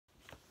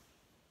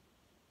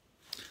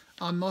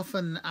I'm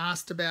often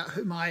asked about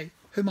who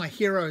my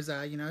heroes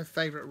are, you know,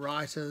 favourite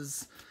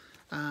writers,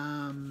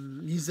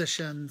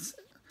 musicians,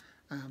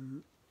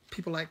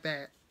 people like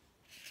that.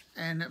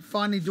 And it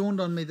finally dawned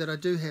on me that I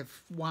do have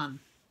one,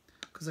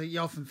 because you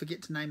often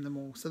forget to name them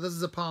all. So this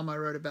is a poem I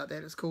wrote about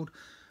that. It's called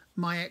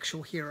My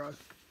Actual Hero.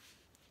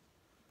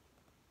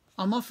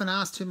 I'm often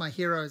asked who my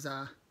heroes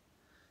are,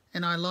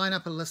 and I line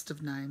up a list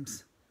of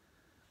names.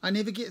 I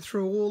never get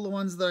through all the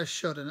ones that I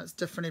should, and it's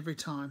different every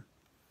time.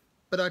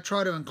 But I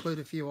try to include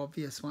a few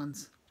obvious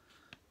ones.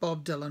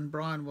 Bob Dylan,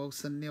 Brian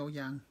Wilson, Neil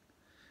Young.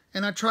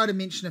 And I try to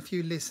mention a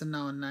few lesser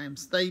known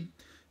names. They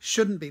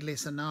shouldn't be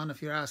lesser known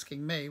if you're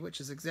asking me, which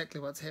is exactly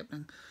what's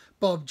happening.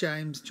 Bob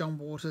James, John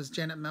Waters,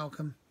 Janet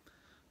Malcolm.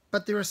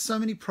 But there are so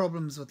many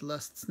problems with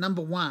lists.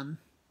 Number one,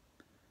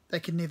 they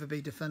can never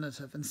be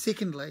definitive. And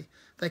secondly,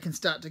 they can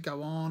start to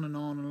go on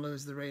and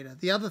lose the reader.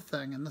 The other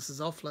thing, and this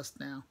is off list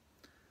now,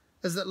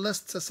 is that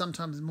lists are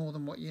sometimes more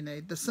than what you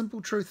need. The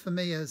simple truth for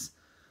me is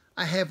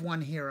I have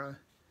one hero,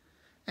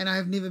 and I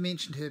have never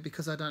mentioned her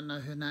because I don't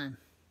know her name.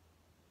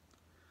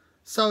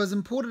 So as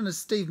important as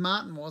Steve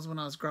Martin was when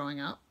I was growing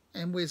up,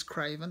 and Wes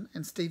Craven,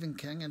 and Stephen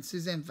King, and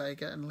Suzanne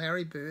Vega, and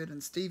Larry Bird,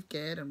 and Steve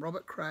Gadd, and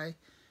Robert Cray,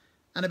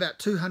 and about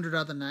 200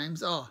 other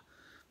names,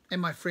 and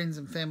my friends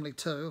and family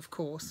too, of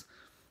course,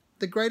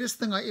 the greatest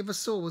thing I ever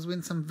saw was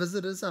when some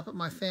visitors up at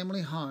my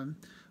family home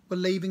were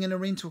leaving in a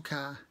rental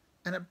car,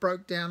 and it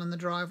broke down in the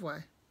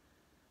driveway.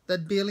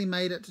 They'd barely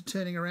made it to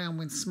turning around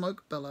when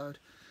smoke billowed,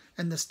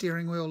 and the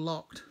steering wheel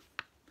locked.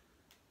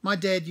 My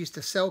dad used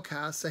to sell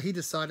cars, so he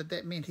decided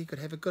that meant he could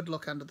have a good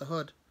look under the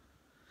hood.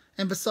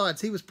 And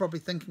besides, he was probably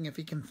thinking if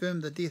he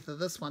confirmed the death of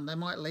this one, they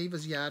might leave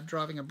his yard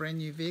driving a brand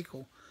new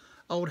vehicle.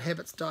 Old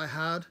habits die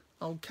hard,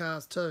 old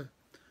cars too.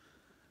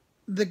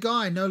 The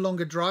guy no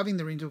longer driving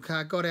the rental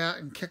car got out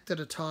and kicked at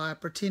a tyre,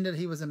 pretended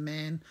he was a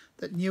man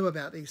that knew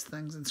about these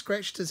things, and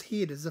scratched his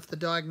head as if the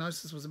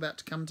diagnosis was about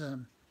to come to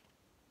him.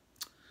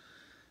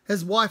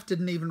 His wife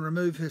didn't even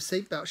remove her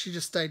seatbelt. She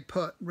just stayed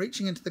put,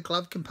 reaching into the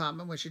glove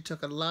compartment where she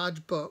took a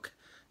large book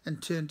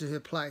and turned to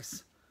her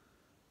place,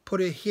 put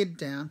her head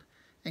down,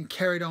 and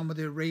carried on with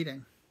her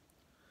reading.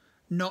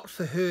 Not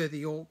for her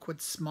the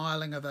awkward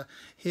smiling of a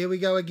 "here we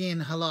go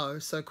again, hello,"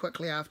 so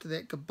quickly after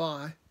that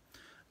goodbye.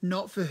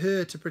 Not for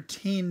her to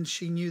pretend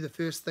she knew the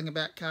first thing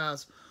about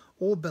cars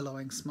or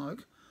billowing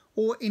smoke,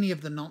 or any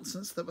of the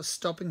nonsense that was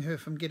stopping her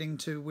from getting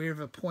to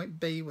wherever point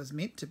B was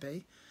meant to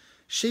be.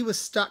 She was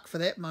stuck for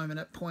that moment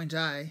at point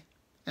A,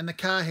 and the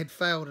car had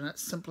failed in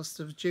its simplest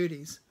of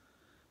duties.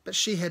 But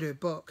she had her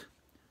book,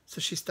 so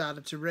she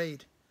started to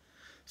read.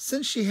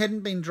 Since she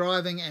hadn't been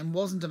driving and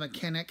wasn't a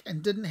mechanic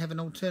and didn't have an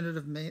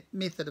alternative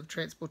method of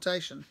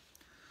transportation,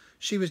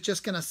 she was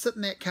just going to sit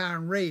in that car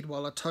and read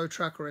while a tow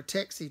truck or a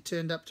taxi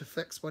turned up to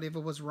fix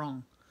whatever was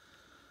wrong.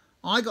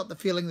 I got the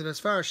feeling that as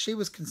far as she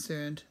was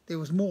concerned, there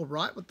was more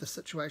right with the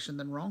situation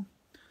than wrong.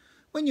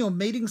 When you're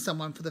meeting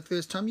someone for the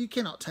first time, you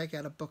cannot take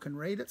out a book and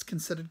read. It's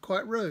considered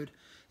quite rude.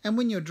 And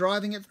when you're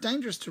driving, it's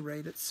dangerous to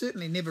read. It's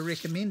certainly never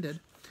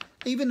recommended.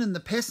 Even in the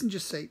passenger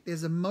seat,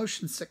 there's a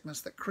motion sickness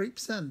that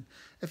creeps in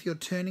if you're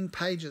turning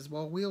pages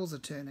while wheels are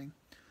turning.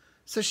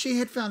 So she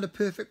had found a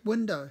perfect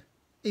window,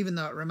 even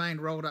though it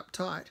remained rolled up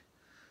tight.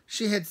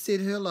 She had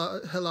said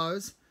her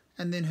hellos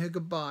and then her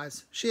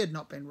goodbyes. She had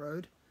not been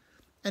rude.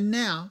 And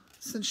now,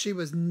 since she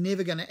was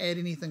never going to add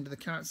anything to the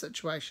current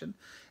situation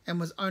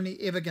and was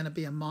only ever going to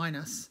be a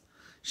minus,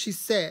 she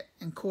sat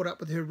and caught up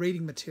with her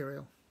reading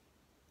material.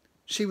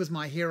 She was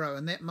my hero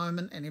in that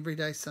moment and every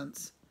day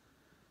since.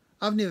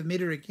 I've never met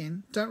her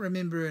again, don't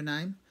remember her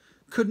name,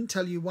 couldn't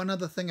tell you one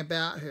other thing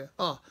about her.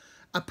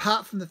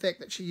 Apart from the fact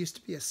that she used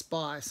to be a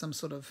spy, some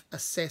sort of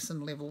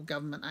assassin-level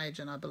government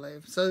agent, I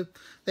believe. So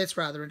that's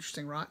rather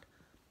interesting, right?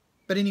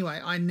 But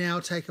anyway, I now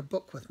take a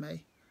book with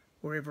me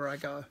wherever I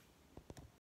go.